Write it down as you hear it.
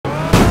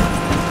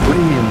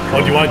Oh,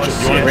 do you want to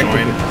join?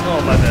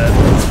 Oh, my bad.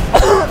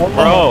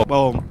 Bro.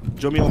 Well,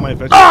 join me on my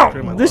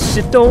adventure. This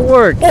shit don't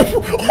work.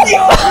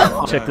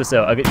 Check this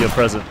out. I'll get you a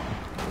present.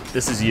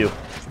 This is you.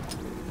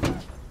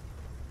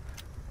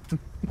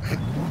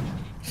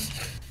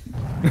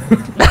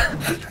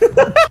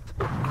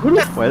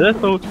 Why that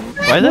so?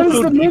 Why that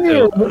so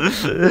detailed?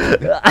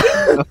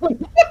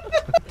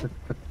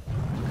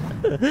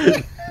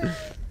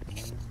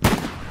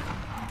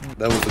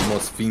 That was the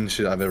most fiend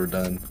shit I've ever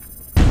done.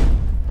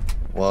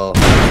 Well,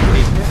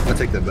 I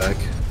take that back.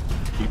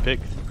 Feet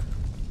pics.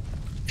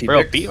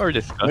 Bro, feet are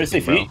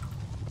disgusting, bro. feet?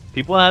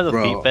 People have a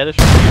feet fetish.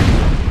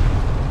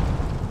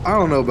 I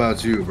don't know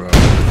about you, bro.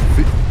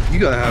 You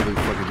gotta have a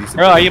fucking decent.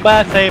 Bro, are you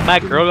about to say my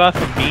girl got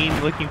some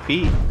mean-looking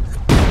feet?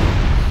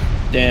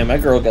 Damn, my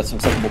girl got some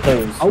suckable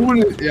toes. I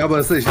wouldn't. Yeah, I'm about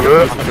to say she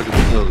got some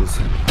fucking toes.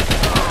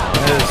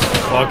 That is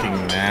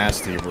fucking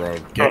nasty, bro.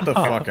 Get the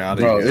fuck out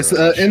of Bro, here. it's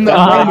in the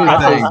moment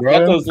thing, bro.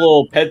 Got those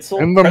little pencil.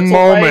 In the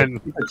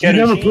moment. You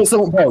never put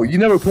someone, bro. You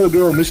never put a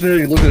girl in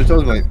missionary and look at her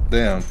toes like,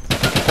 damn.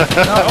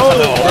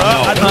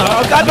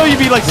 I know you'd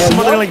be like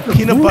smothering like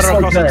peanut butter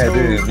across her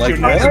toes. Like,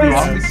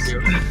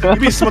 You'd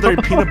be smothering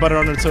peanut butter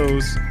on her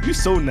toes. You're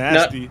so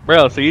nasty.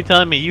 Bro, so you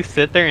telling me you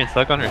sit there and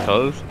suck on her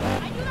toes?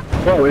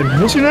 bro, in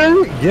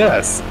missionary?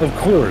 Yes, of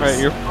course. Alright,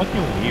 you're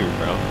fucking weird,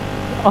 bro.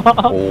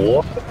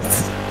 What?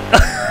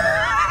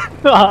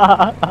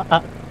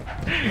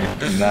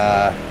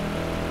 Nah.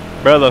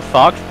 Bro, the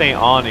socks stay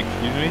on,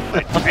 excuse me?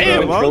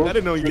 Damn, I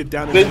didn't know you get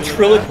down in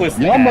Ventriloquist.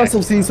 Y'all must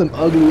have seen some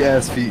ugly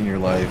ass feet in your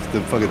life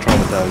that fucking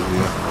traumatized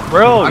you.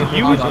 Bro,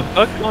 you was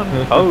sucking on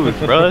toes,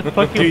 bro. That's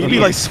fucking Dude, you'd be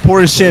like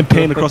pouring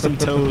champagne across them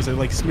toes and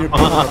like smear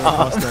peanut butter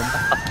across them.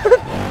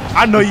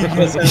 I know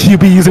you'd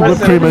be using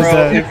whipped cream as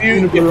that. If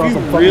you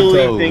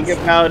really think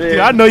about it, Dude,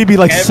 I know you'd be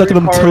like sucking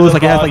them toes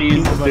like it has like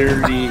peanut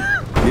butter.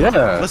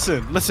 Yeah.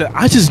 Listen,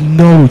 I just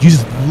know you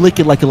just lick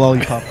it like a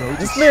lollipop, bro.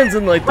 This man's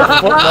in like the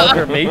Foot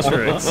Locker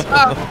Matrix.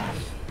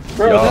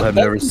 Y'all have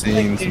never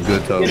seen some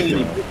good toes.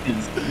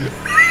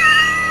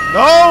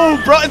 No,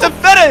 bro, it's a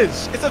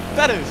fetish! It's a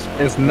fetish!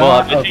 It's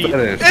not a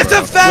fetish. It's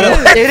a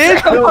fetish! It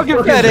is a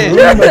fucking fetish!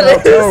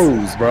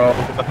 Toes, bro.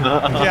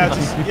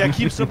 Yeah,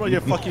 keep some on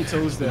your fucking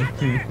toes then.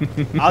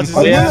 I'll just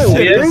Yeah,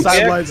 sit yeah, on the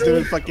sidelines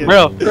doing fucking...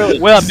 Bro,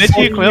 well, I bet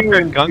you come up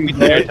here and gunk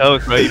between your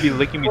toes, bro. You'd be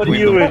licking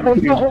between them.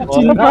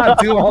 Do not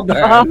do all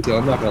that. Dude,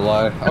 I'm not gonna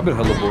lie. I've been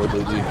hella bored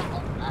lately.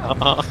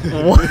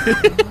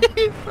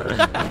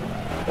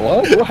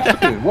 What? What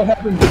happened? What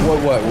happened?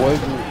 What?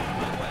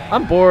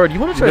 I'm bored. You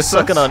want to try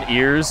sucking on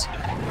ears?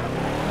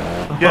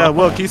 Yeah,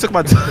 well, can you suck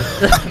my...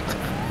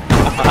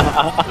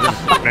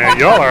 Man,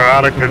 y'all are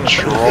out of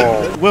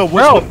control. Well,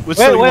 which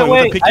Bro, one?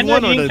 wait. The I picky know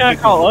one or you the trying big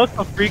to call one? us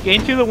a freak.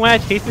 Ain't you the one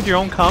that tasted your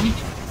own cum?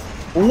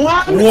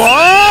 What? This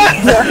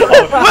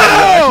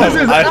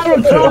is out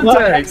of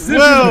context.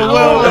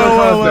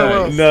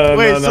 Whoa. No,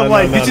 Wait, so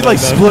like, did you like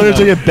splurge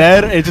on your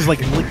bed and just like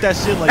lick that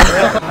shit like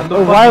that?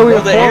 Why are we a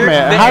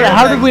four-man?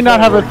 How did we not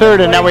have a third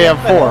and now we have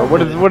four?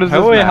 What is this? Wait,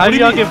 how What do do you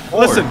y'all mean? get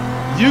four? Listen,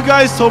 you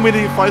guys told me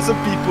to find some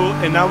people,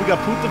 and now we got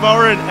Poop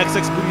Devourer and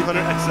XX Booty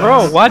Hunter XX.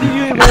 Bro, why do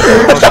you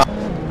invite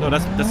No,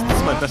 that's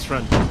my best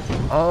friend.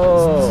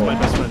 Oh. This is my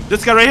best friend.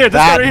 This guy right here.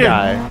 That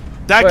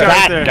That guy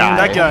right there.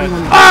 That guy.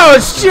 Oh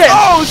shit!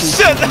 Oh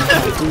shit!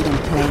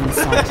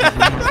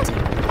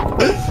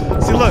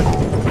 See, look,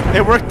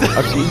 it worked. Did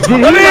he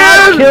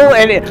not kill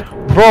any?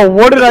 Bro,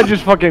 what did I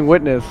just fucking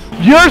witness?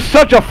 You're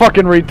such a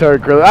fucking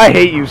retard, girl. I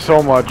hate you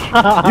so much.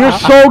 You're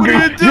so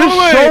good. You're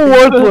so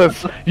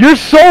worthless. You're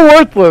so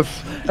worthless.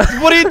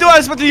 What are you doing? I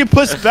expected you to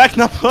push back,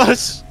 not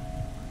push.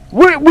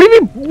 What do you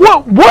mean?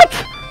 What?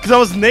 Because I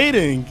was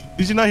nading.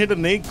 Did you not hear the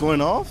nade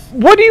going off?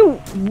 What do you?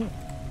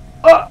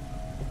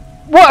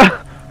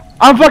 What?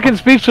 I'm fucking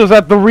speechless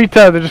at the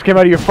retard that just came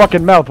out of your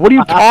fucking mouth. What are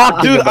you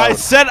talking Dude, about? I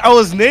said I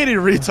was nading,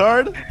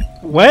 retard.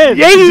 When?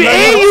 Yeah, you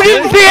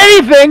didn't say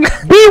anything.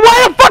 B,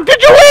 why the fuck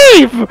did you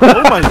leave?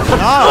 Oh my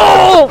god.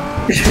 Oh!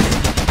 He's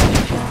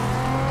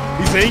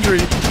angry.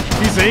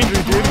 He's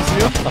angry, dude. You see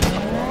him?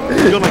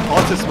 He's going like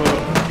autism mode.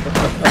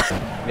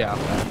 Yeah.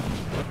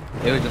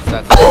 It was just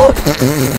that.